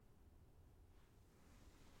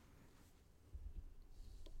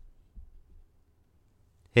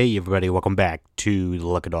Hey everybody, welcome back to the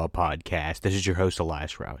Look It All podcast. This is your host,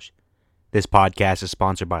 Elias Roush. This podcast is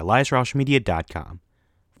sponsored by EliasRoushMedia.com.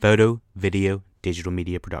 Photo, video, digital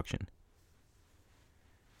media production.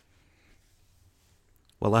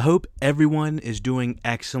 Well, I hope everyone is doing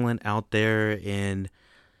excellent out there in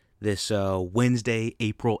this Wednesday,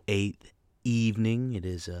 April 8th evening. It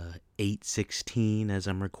is 8:16 as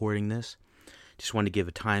I'm recording this. Just wanted to give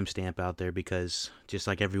a timestamp out there because, just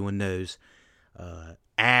like everyone knows,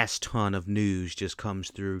 ass ton of news just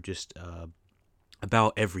comes through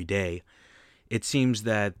about every day. It seems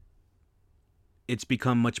that it's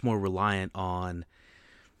become much more reliant on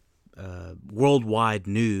worldwide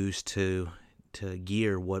news to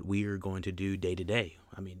gear what we are going to do day to day.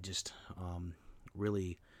 I mean, just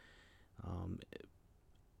really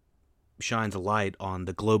shines a light on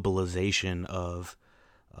the globalization of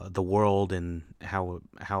the world and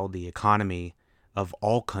how the economy of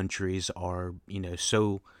all countries are,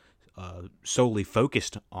 so solely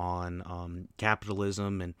focused on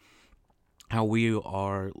capitalism, and how we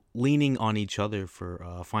are leaning on each other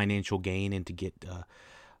for financial gain and to get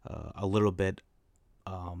a little bit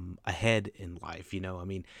ahead in life. I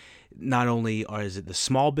mean, not only is it the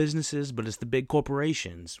small businesses, but it's the big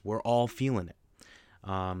corporations. We're all feeling it.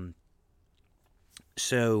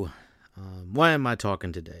 Why am I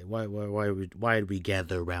talking today? Why did we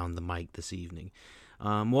gather around the mic this evening?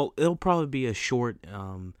 Well, it'll probably be a short,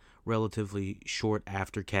 relatively short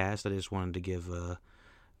aftercast. I just wanted to give a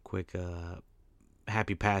quick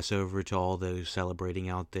happy Passover to all those celebrating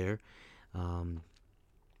out there.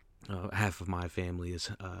 Half of my family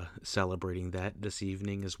is celebrating that this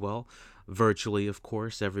evening as well. Virtually, of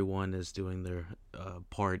course, everyone is doing their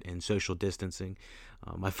part in social distancing.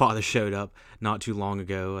 My father showed up not too long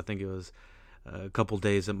ago. I think it was a couple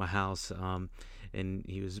days at my house, and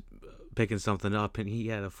he was picking something up, and he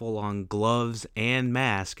had a full-on gloves and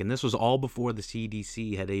mask, and this was all before the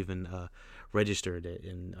CDC had even registered it,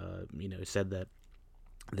 and said that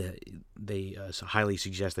they highly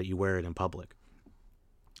suggest that you wear it in public.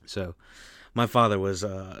 So my father was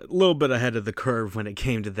a little bit ahead of the curve when it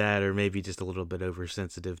came to that, or maybe just a little bit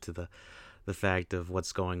oversensitive to the fact of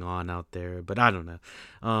what's going on out there. But I don't know.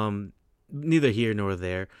 Neither here nor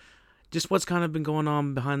there. Just what's kind of been going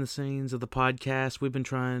on behind the scenes of the podcast. We've been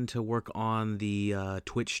trying to work on the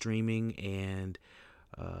Twitch streaming and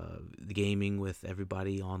the gaming with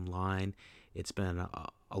everybody online. It's been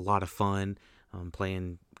a lot of fun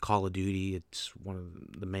playing Call of Duty. It's one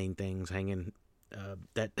of the main things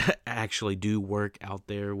that actually do work out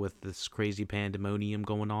there with this crazy pandemonium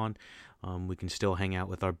going on. We can still hang out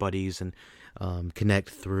with our buddies and connect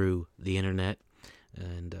through the internet.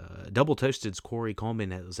 And Double Toasted's Corey Coleman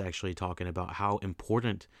was actually talking about how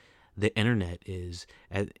important the internet is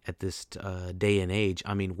at this day and age.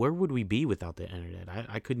 I mean, where would we be without the internet?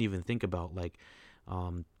 I couldn't even think about,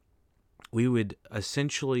 we would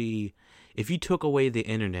essentially, if you took away the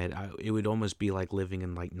internet, it would almost be like living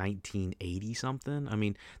in 1980 something. I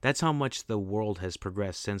mean, that's how much the world has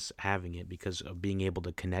progressed since having it, because of being able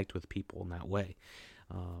to connect with people in that way.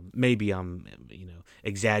 Maybe I'm,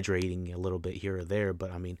 exaggerating a little bit here or there,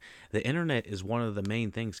 but I mean, the internet is one of the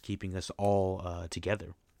main things keeping us all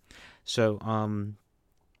together. So,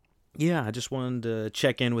 yeah, I just wanted to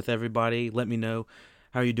check in with everybody. Let me know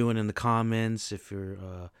how you're doing in the comments. If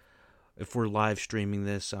we're live streaming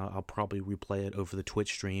this, I'll probably replay it over the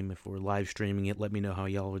Twitch stream. If we're live streaming it, let me know how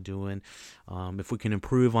y'all are doing. If we can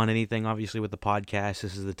improve on anything, obviously, with the podcast,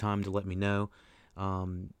 this is the time to let me know.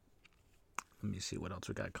 Let me see what else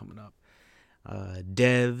we got coming up.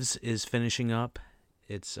 Devs is finishing up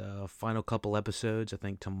its final couple episodes. I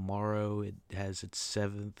think tomorrow it has its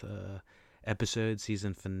 7th episode,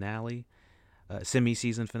 season finale.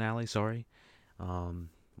 Semi-season finale, sorry.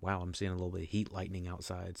 Wow, I'm seeing a little bit of heat lightning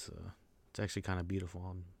outside, so it's actually kind of beautiful.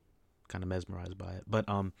 I'm kind of mesmerized by it. But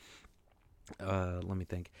let me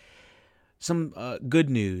think. Some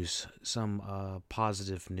good news, some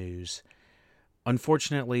positive news.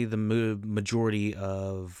 Unfortunately, the majority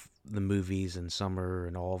of the movies and summer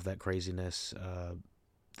and all of that craziness,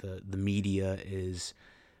 the media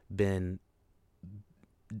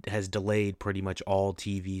has delayed pretty much all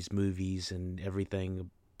TV's movies and everything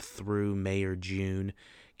through May or June,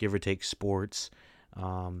 give or take sports.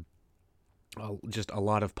 Just a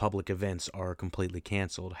lot of public events are completely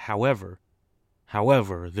canceled. However,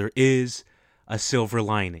 there is a silver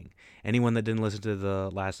lining. Anyone that didn't listen to the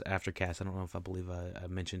last Aftercast, I believe I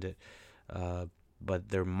mentioned it, but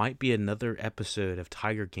there might be another episode of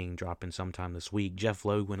Tiger King dropping sometime this week. Jeff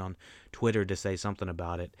Lowe went on Twitter to say something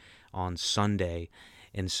about it on Sunday,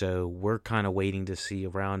 and so we're kind of waiting to see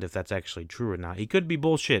around if that's actually true or not. He could be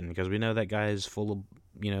bullshitting, because we know that guy is full of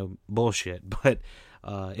bullshit. But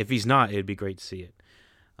if he's not, it'd be great to see it.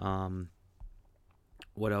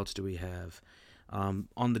 What else do we have?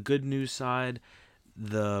 On the good news side,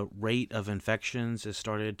 the rate of infections has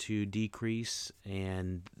started to decrease,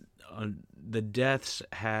 and the deaths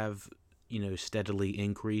have steadily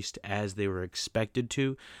increased as they were expected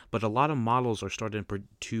to, but a lot of models are starting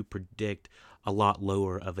to predict a lot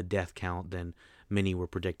lower of a death count than many were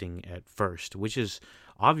predicting at first, which is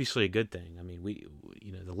obviously a good thing. I mean,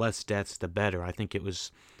 the less deaths, the better. I think it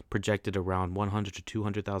was projected around 100 to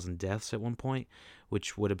 200,000 deaths at one point,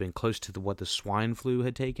 which would have been close to what the swine flu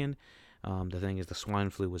had taken. The thing is, the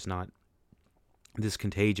swine flu was not this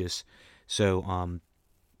contagious, so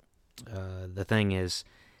the thing is,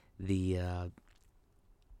 the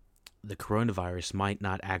coronavirus might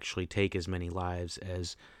not actually take as many lives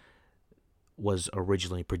as was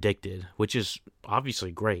originally predicted, which is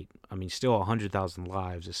obviously great. I mean, still 100,000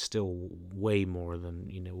 lives is still way more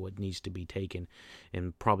than what needs to be taken,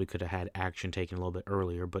 and probably could have had action taken a little bit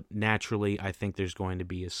earlier. But naturally, I think there's going to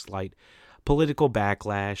be a slight political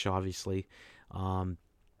backlash, obviously,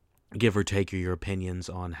 give or take your opinions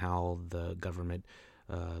on how the government,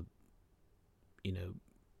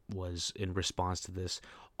 was in response to this.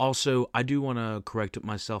 Also, I do want to correct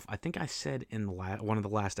myself. I think I said in one of the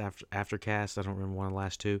last aftercasts, I don't remember one of the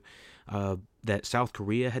last two, that South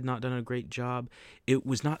Korea had not done a great job. It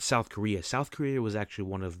was not South Korea. South Korea was actually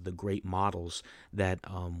one of the great models that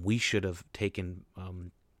we should have taken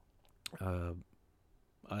a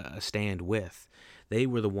stand with. They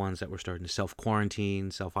were the ones that were starting to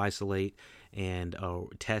self-quarantine, self-isolate, and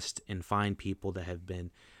test and find people that have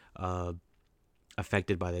been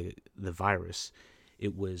affected by the virus.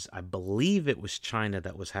 I believe it was China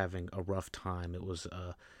that was having a rough time. It was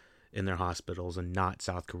in their hospitals, and not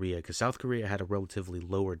South Korea, because South Korea had a relatively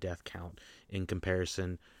lower death count in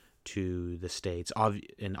comparison to the States.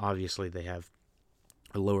 And obviously they have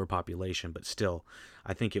a lower population, but still,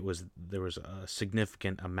 I think there was a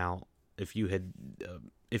significant amount. If you had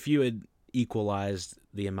equalized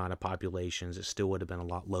the amount of populations, it still would have been a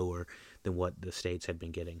lot lower than what the States had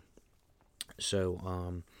been getting.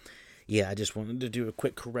 So, I just wanted to do a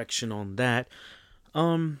quick correction on that.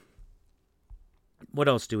 What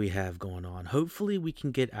else do we have going on? Hopefully we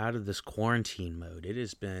can get out of this quarantine mode. It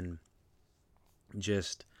has been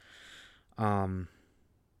just, I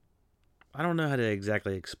don't know how to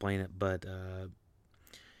exactly explain it, but,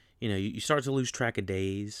 you start to lose track of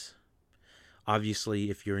days.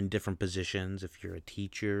 Obviously, if you're in different positions, if you're a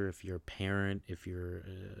teacher, if you're a parent, if you're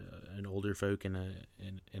an older folk in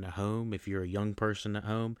a home, if you're a young person at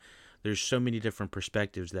home, there's so many different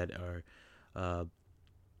perspectives that are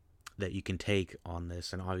that you can take on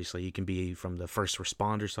this. And obviously, you can be from the first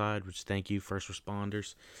responder side, which thank you, first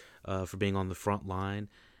responders, for being on the front line.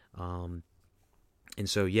 And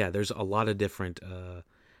so, there's a lot of different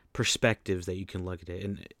perspectives that you can look at it,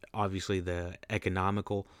 and obviously the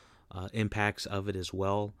economical impacts of it as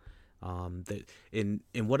well. And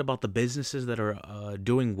what about the businesses that are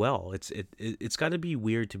doing well? It's got to be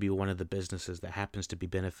weird to be one of the businesses that happens to be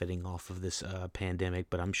benefiting off of this pandemic,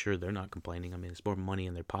 but I'm sure they're not complaining. I mean, it's more money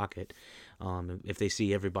in their pocket. If they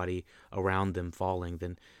see everybody around them falling,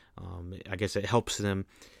 then I guess it helps them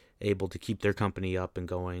able to keep their company up and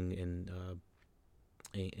going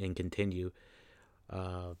and continue.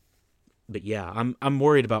 But I'm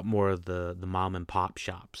worried about more of the mom and pop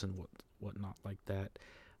shops and whatnot like that.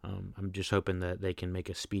 I'm just hoping that they can make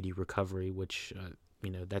a speedy recovery, which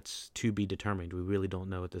that's to be determined. We really don't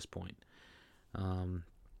know at this point.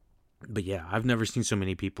 But I've never seen so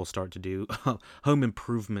many people start to do home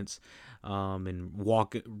improvements, and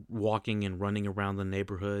walking and running around the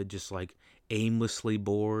neighborhood, just like aimlessly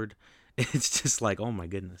bored. It's just like, oh my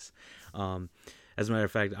goodness. As a matter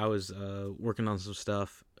of fact, I was working on some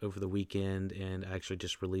stuff over the weekend, and I actually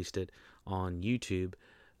just released it on YouTube.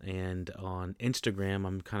 And on Instagram,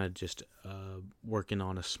 I'm kind of just working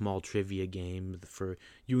on a small trivia game for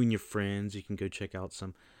you and your friends. You can go check out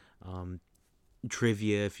some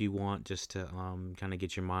trivia if you want, just to kind of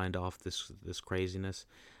get your mind off this craziness.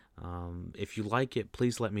 If you like it,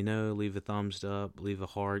 please let me know. Leave a thumbs up, leave a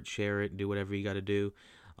heart, share it, do whatever you got to do.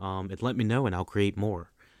 And let me know, and I'll create more.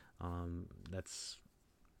 That's,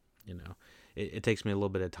 it takes me a little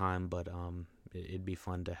bit of time, but it'd be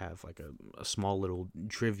fun to have like a small little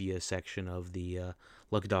trivia section of the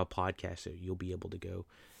Lucky Dog podcast that you'll be able to go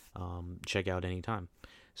check out anytime.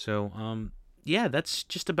 So, that's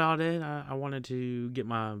just about it. I wanted to get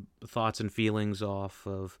my thoughts and feelings off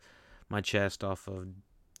of my chest, off of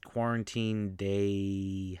quarantine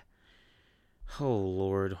day. Oh,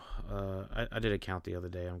 Lord. I did a count the other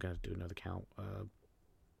day. I'm going to do another count.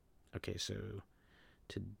 Okay, so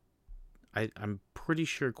to I'm pretty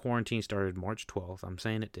sure quarantine started March 12th. I'm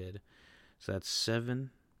saying it did. So that's 7,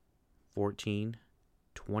 14,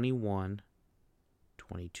 21,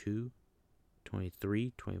 22,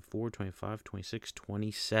 23, 24, 25, 26,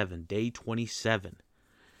 27. Day 27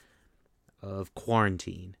 of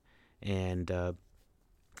quarantine. And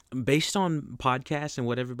based on podcasts and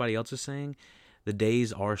what everybody else is saying, the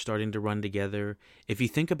days are starting to run together. If you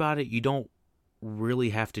think about it, you don't really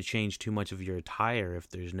have to change too much of your attire if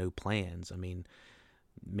there's no plans. I mean,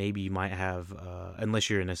 maybe you might have, unless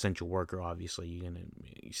you're an essential worker, obviously you're gonna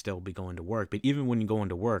still be going to work. But even when you go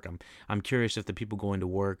into work, I'm curious if the people going to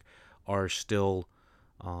work are still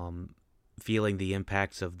feeling the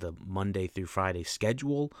impacts of the Monday through Friday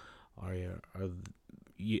schedule.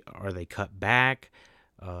 Are they cut back?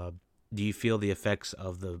 Do you feel the effects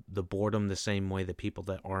of the boredom the same way that people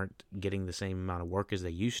that aren't getting the same amount of work as they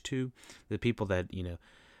used to? The people that,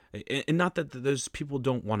 and not that those people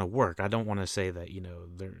don't want to work. I don't want to say that,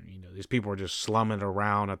 these people are just slumming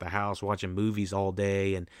around at the house watching movies all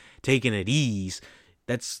day and taking it ease.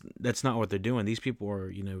 That's not what they're doing. These people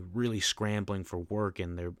are, really scrambling for work,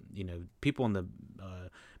 and they're, people in the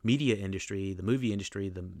media industry, the movie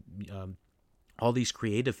industry, all these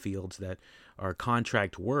creative fields that are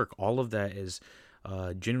contract work. All of that is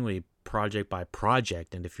generally project by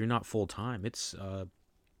project, and if you're not full time, it's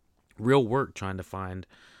real work trying to find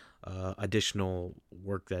additional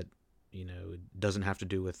work that doesn't have to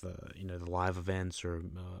do with the live events or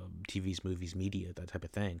TVs, movies, media, that type of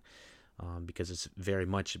thing. Because it's very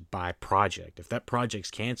much by project. If that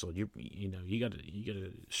project's canceled, you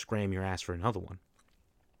gotta scram your ass for another one.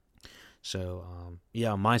 So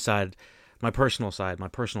on my side, my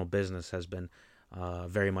personal business has been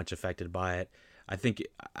very much affected by it. I think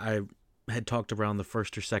I had talked around the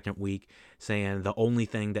first or second week saying the only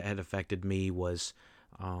thing that had affected me was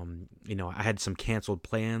I had some canceled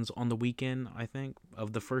plans on the weekend, I think,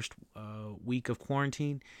 of the first week of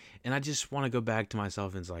quarantine. And I just want to go back to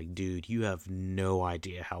myself and it's like, dude, you have no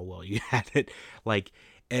idea how well you had it. Like,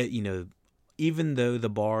 even though the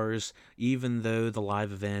bars, even though the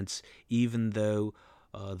live events, even though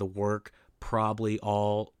the work probably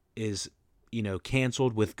all is,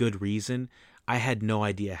 canceled with good reason, I had no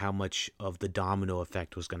idea how much of the domino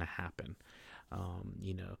effect was going to happen.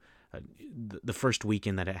 The first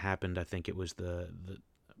weekend that it happened, I think it was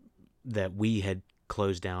that we had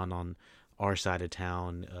closed down on our side of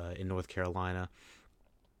town in North Carolina.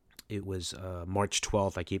 It was March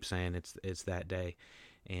 12th. I keep saying it's that day,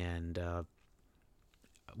 and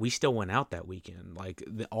we still went out that weekend. Like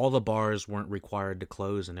all the bars weren't required to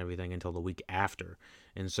close and everything until the week after,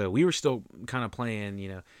 and so we were still kind of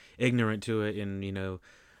playing, ignorant to it, and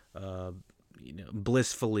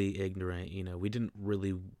blissfully ignorant. We didn't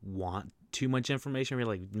really want too much information. We were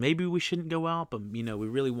like, maybe we shouldn't go out, but we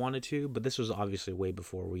really wanted to. But this was obviously way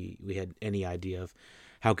before we had any idea of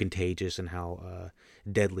how contagious and how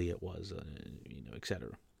deadly it was,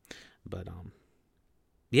 etc. But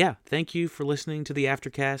thank you for listening to the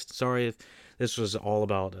Aftercast. Sorry if this was all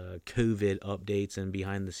about COVID updates and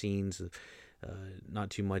behind the scenes.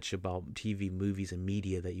 Not too much about TV, movies, and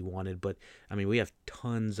media that you wanted, but I mean, we have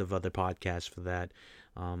tons of other podcasts for that.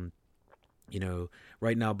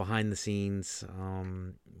 Right now behind the scenes,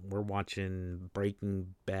 we're watching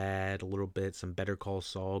Breaking Bad a little bit, some Better Call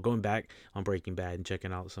Saul, going back on Breaking Bad and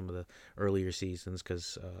checking out some of the earlier seasons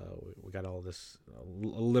because we got all this a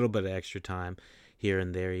little bit of extra time here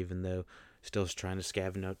and there, even though still trying to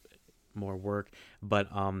scavenge up more work. But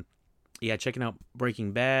checking out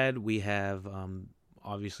Breaking Bad. We have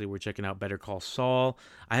obviously we're checking out Better Call Saul.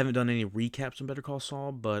 I haven't done any recaps on Better Call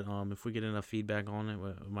Saul, but if we get enough feedback on it,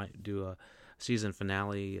 we might do a season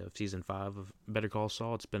finale of season 5 of Better Call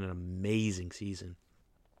Saul. It's been an amazing season.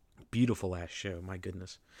 Beautiful ass show, my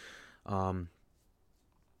goodness. Let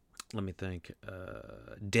me think.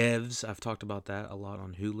 Devs, I've talked about that a lot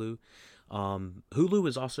on Hulu.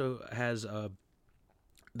 Hulu has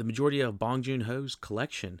the majority of Bong Joon-ho's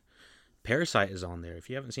collection. Parasite is on there.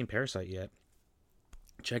 If you haven't seen Parasite yet,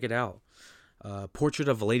 check it out. Portrait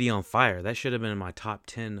of a Lady on Fire. That should have been in my top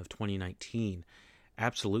 10 of 2019.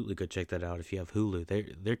 Absolutely go check that out if you have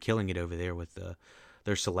Hulu. They're killing it over there with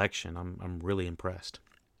their selection. I'm really impressed.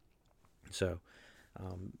 So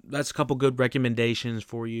that's a couple good recommendations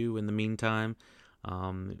for you in the meantime.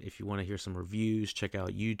 If you want to hear some reviews, check out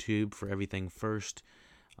YouTube for Everything First.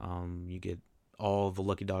 You get all the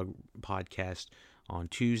Lucky Dog podcast on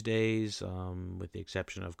Tuesdays, with the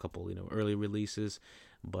exception of a couple, early releases.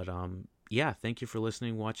 But thank you for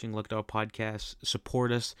listening, watching Lucky Dog Podcast.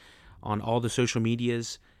 Support us on all the social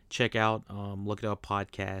medias. Check out Lucky Dog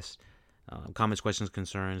Podcast Comments, questions,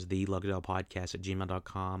 concerns, the Luckadell Podcast at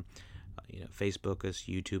gmail.com. Facebook us,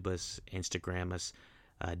 YouTube us, Instagram us,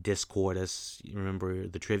 Discord us. Remember,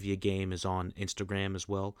 the trivia game is on Instagram as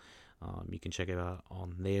well. You can check it out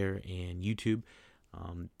on there and YouTube.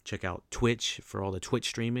 Check out Twitch for all the Twitch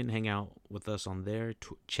streaming. Hang out with us on there.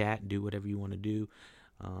 Chat, do whatever you want to do.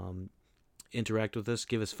 Interact with us.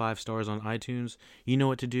 Give us 5 stars on iTunes. You know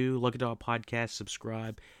what to do. Luckadell Podcast.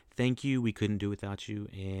 Subscribe. Thank you. We couldn't do without you.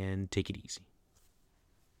 And take it easy.